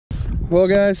Well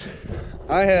guys,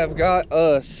 I have got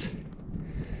us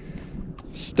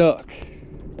stuck,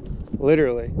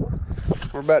 literally.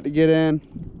 We're about to get in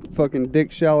fucking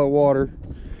dick shallow water,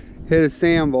 hit a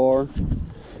sandbar,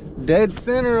 dead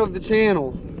center of the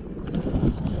channel.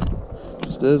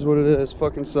 Just is what it is,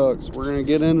 fucking sucks. We're gonna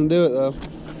get in and do it though.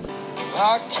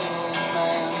 I killed a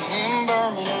man in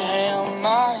Birmingham,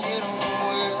 I hit him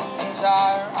with a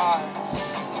tire iron,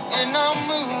 and I'm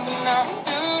moving, I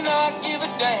do not give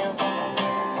a damn.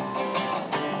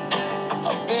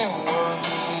 I've been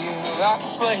working here like a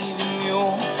slaving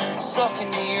mule, sucking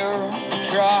the earth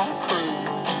dry crude,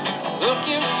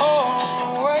 looking for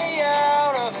a way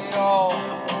out of it all.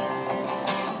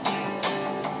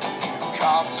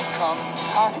 Cops are coming,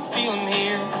 I can feel them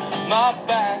here, my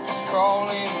back is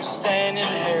crawling, I'm standing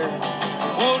here,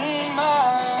 wouldn't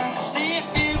mind see a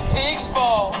few pigs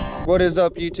fall. What is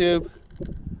up, YouTube?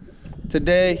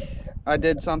 Today I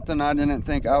did something I didn't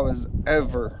think I was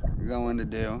ever going to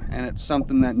do, and it's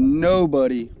something that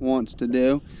nobody wants to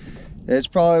do. It's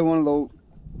probably one of the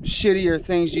shittier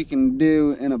things you can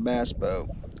do in a bass boat.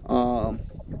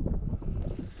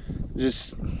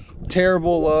 Just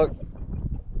terrible luck.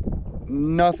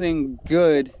 Nothing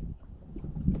good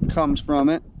comes from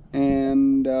it,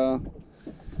 and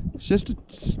it's just a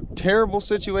terrible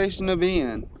situation to be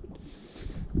in.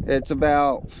 It's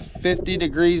about 50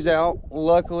 degrees out.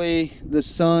 Luckily the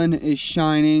sun is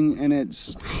shining and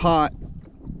it's hot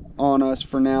on us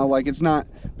for now. Like, it's not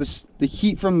the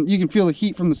heat from, you can feel the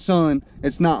heat from the sun.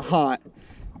 It's not hot,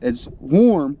 it's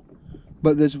warm,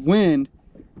 but this wind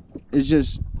is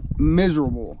just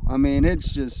miserable. I mean,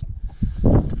 it's just,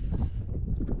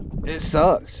 it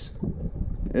sucks.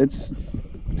 It's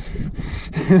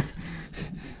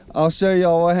I'll show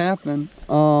y'all what happened.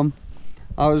 I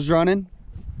was running,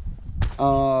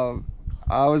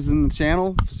 I was in the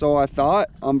channel, so I thought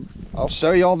I'll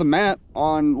show y'all the map.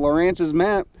 On Lawrence's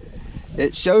map,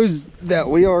 it shows that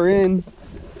we are in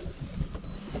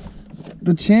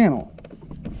the channel,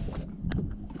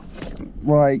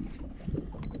 like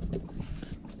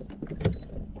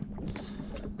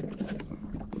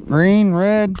green,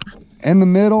 red in the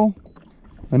middle.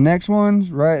 The next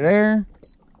one's right there,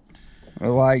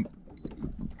 like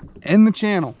in the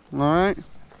channel. All right,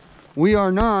 we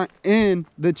are not in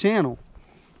the channel.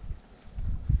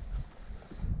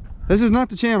 This is not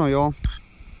the channel, y'all.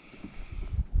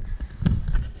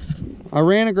 I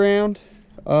ran aground.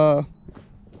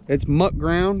 It's muck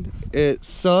ground. It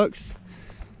sucks.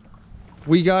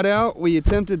 We got out, we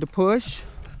attempted to push.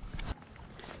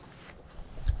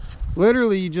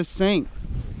 Literally, you just sink.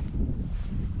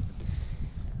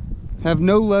 Have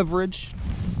no leverage.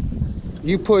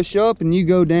 You push up and you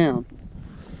go down.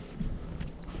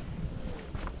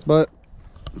 But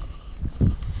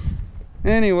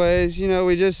anyways, you know,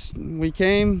 we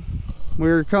came, we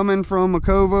were coming from a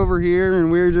cove over here,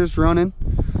 and we were just running,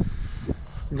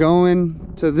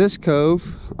 going to this cove.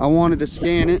 I wanted to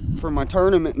scan it for my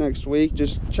tournament next week,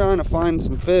 just trying to find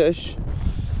some fish.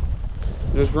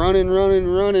 Just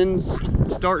running,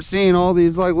 start seeing all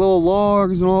these like little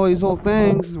logs and all these little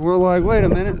things. We're like, wait a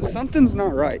minute, something's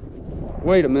not right.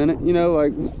 Wait a minute, you know,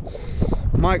 like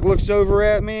Mike looks over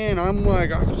at me and I'm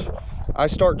like, I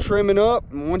start trimming up,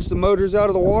 and once the motor's out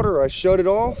of the water, I shut it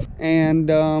off, and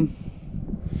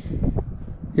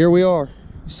here we are.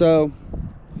 So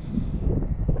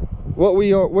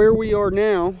where we are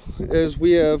now is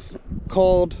we have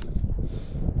called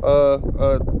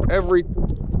every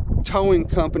towing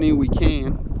company we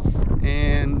can,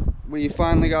 and we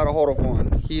finally got a hold of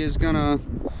one. He is gonna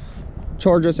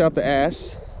charge us out the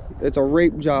ass. It's a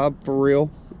rape job for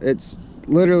real. It's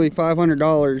literally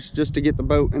 $500 just to get the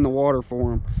boat in the water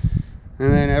for him,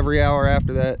 and then every hour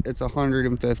after that it's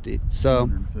 150. So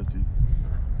 150.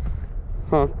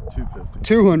 Huh? 250.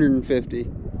 250.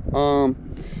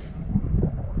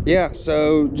 Yeah,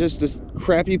 so just a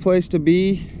crappy place to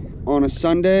be on a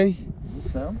Sunday.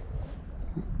 No?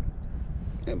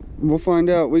 We'll find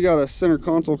out. We got a center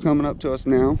console coming up to us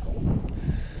now.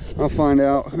 I'll find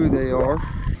out who they are.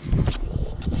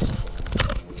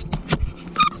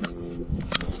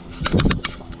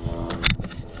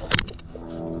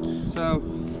 So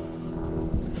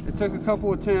it took a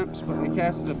couple attempts, but they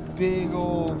casted a big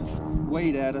old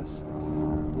weight at us.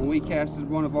 When we casted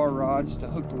one of our rods to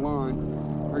hook the line,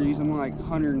 we're using like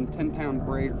 110-pound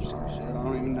braid or some shit. I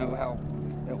don't even know how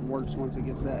it works once it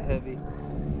gets that heavy.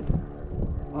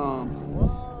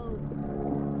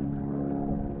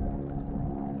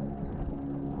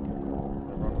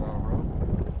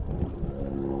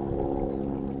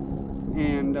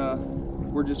 And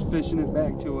we're just fishing it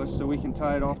back to us so we can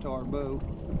tie it off to our boat.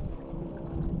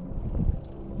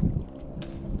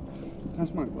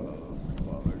 That's my glove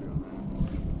while they're doing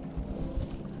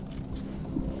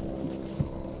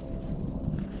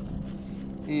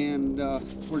that.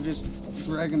 And we're just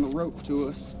dragging the rope to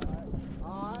us.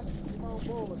 Alright, come on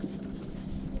forward.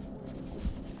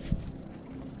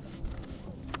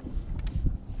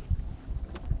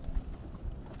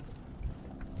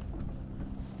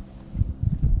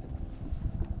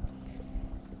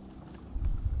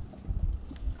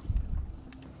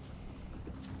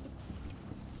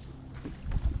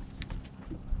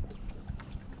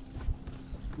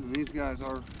 And these guys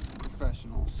are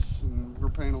professionals, and we're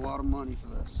paying a lot of money for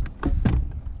this.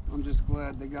 I'm just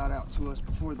glad they got out to us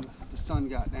before the sun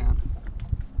got down.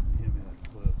 Give me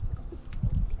that clip.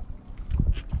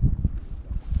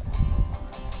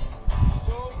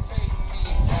 So take me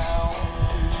down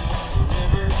to the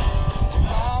river,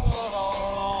 my blood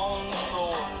all on the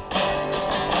floor.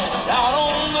 'Cause I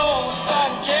don't know if I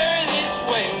can carry this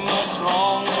weight much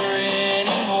longer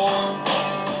anymore.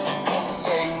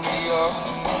 Take me up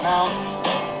the mountain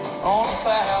on a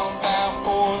cloud bound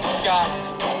for the sky.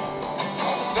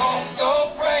 Don't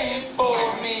go praying for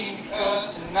me,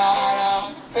 because tonight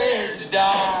I'm prepared to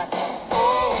die.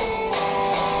 Oh,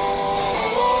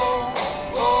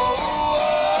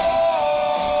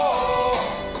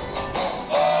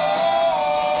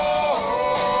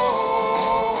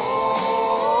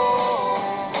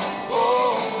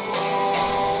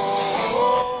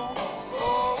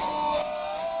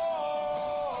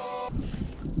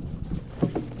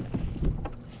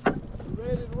 You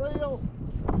ready to reel?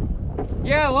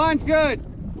 Yeah, line's good.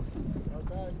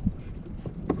 Okay.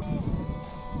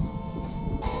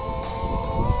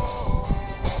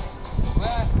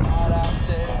 That night out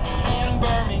there in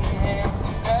Birmingham,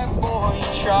 that boy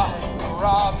tried to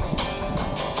rob me.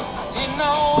 I did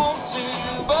not want to,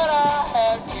 but I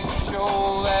had to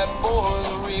show that boy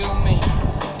the real me.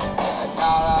 That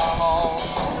night I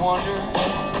often wondered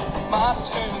my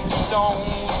tombstone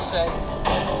would say,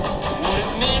 would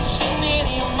it mention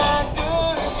any of my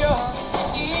good or just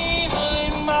evil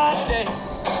in my day?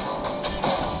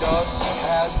 Dust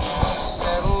has now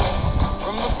settled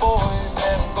from the boys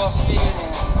that busted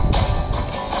in.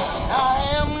 I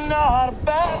am not a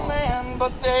bad man,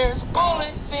 but there's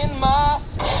bullets in my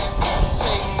skin.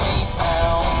 Take me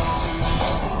down to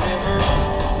the river,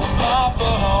 my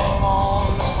blood all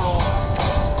on the floor.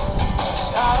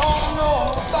 'Cause I don't know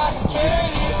if I can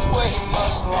carry this weight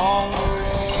much longer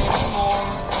anymore.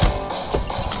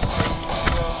 Take me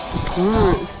up All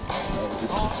right,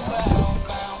 on a cloud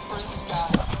bound for the sky.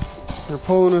 they're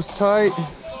pulling us tight.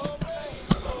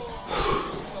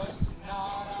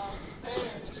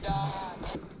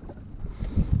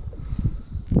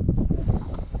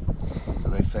 Do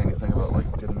they say anything about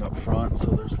like getting up front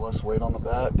so there's less weight on the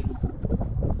back?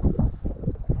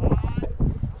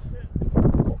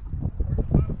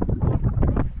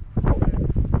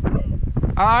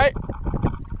 All right.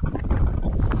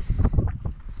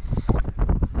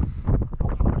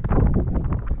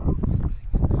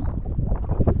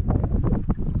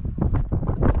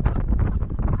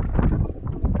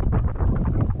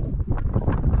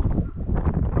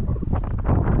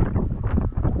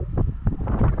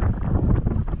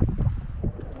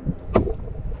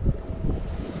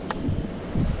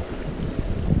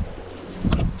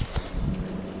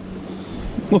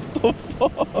 What the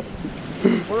fuck?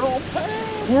 We're on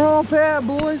pad. We're on pad,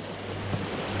 boys.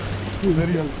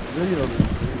 Video.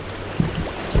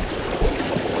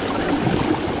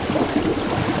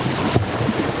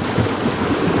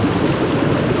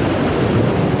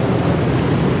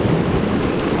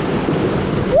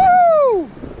 Woo!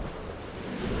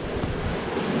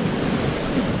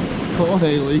 Call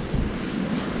Haley.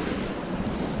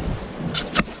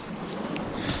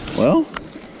 Well.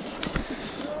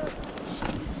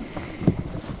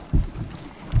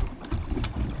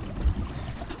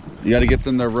 You got to get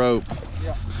them their rope.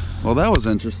 Yeah. Well, that was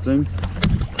interesting.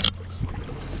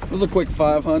 It was a quick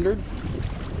 500.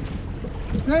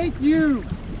 Thank you.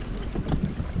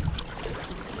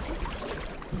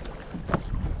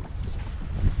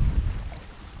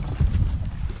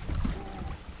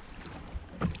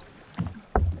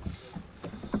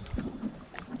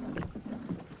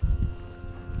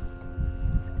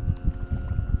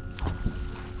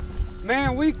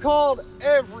 Man, we called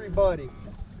everybody.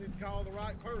 Didn't call the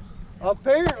right person.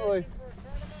 Apparently.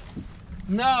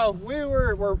 No,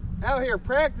 we're out here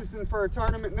practicing for a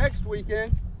tournament next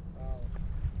weekend.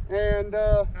 And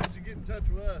How'd you get in touch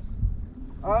with us?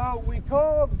 we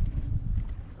called,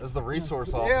 As the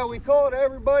resource officer. yeah, we called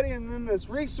everybody, and then this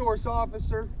resource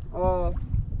officer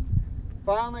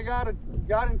finally got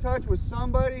in touch with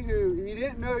somebody who he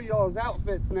didn't know y'all's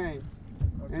outfit's name.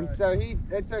 And so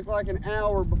it took like an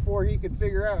hour before he could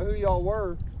figure out who y'all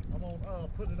were. I'm gonna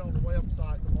put it on the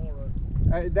website tomorrow.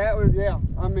 That was, yeah,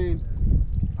 I mean,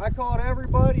 I called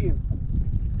everybody, and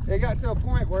it got to a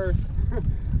point where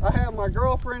I had my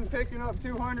girlfriend picking up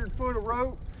 200 foot of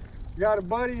rope, got a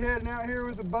buddy heading out here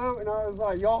with a boat, and I was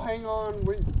like, y'all hang on,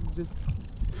 we just...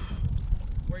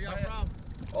 Where y'all from?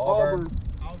 Auburn.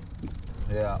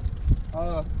 Yeah.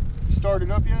 You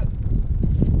started up yet?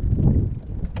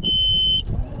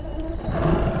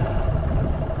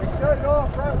 They shut it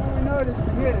off right when we noticed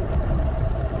to hit it.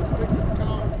 Just fix the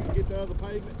car, you can get the other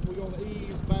pavement. We're gonna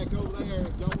ease back over there.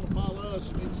 If y'all wanna follow us,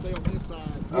 you need to stay on this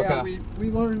side. Yeah, Okay. we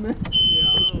learned that.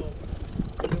 Yeah, and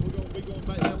then we're gonna be going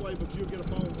back that way, but you'll get a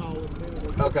phone call in a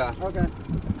minute. Okay. Okay.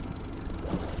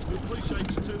 We appreciate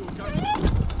you too. Coming.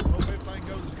 Hope everything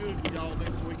goes good with y'all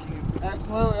next weekend.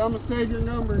 Absolutely. I'm gonna save your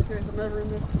number in case I'm ever in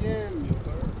this again. Yes,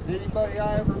 sir. Anybody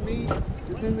I ever meet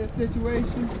is in this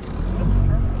situation,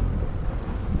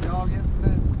 y'all get some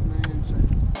business, man.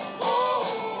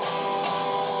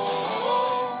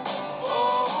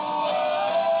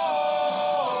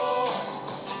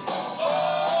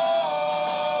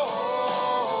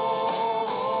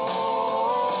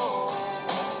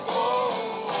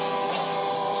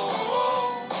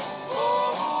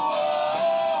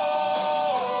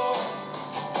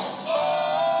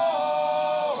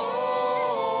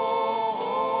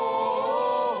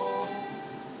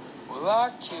 Well,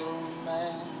 I killed a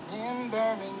man in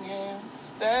Birmingham.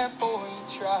 That boy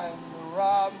tried to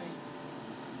rob me.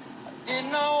 I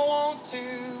did not want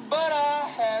to, but I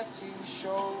had to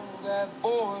show that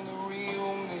boy the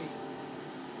real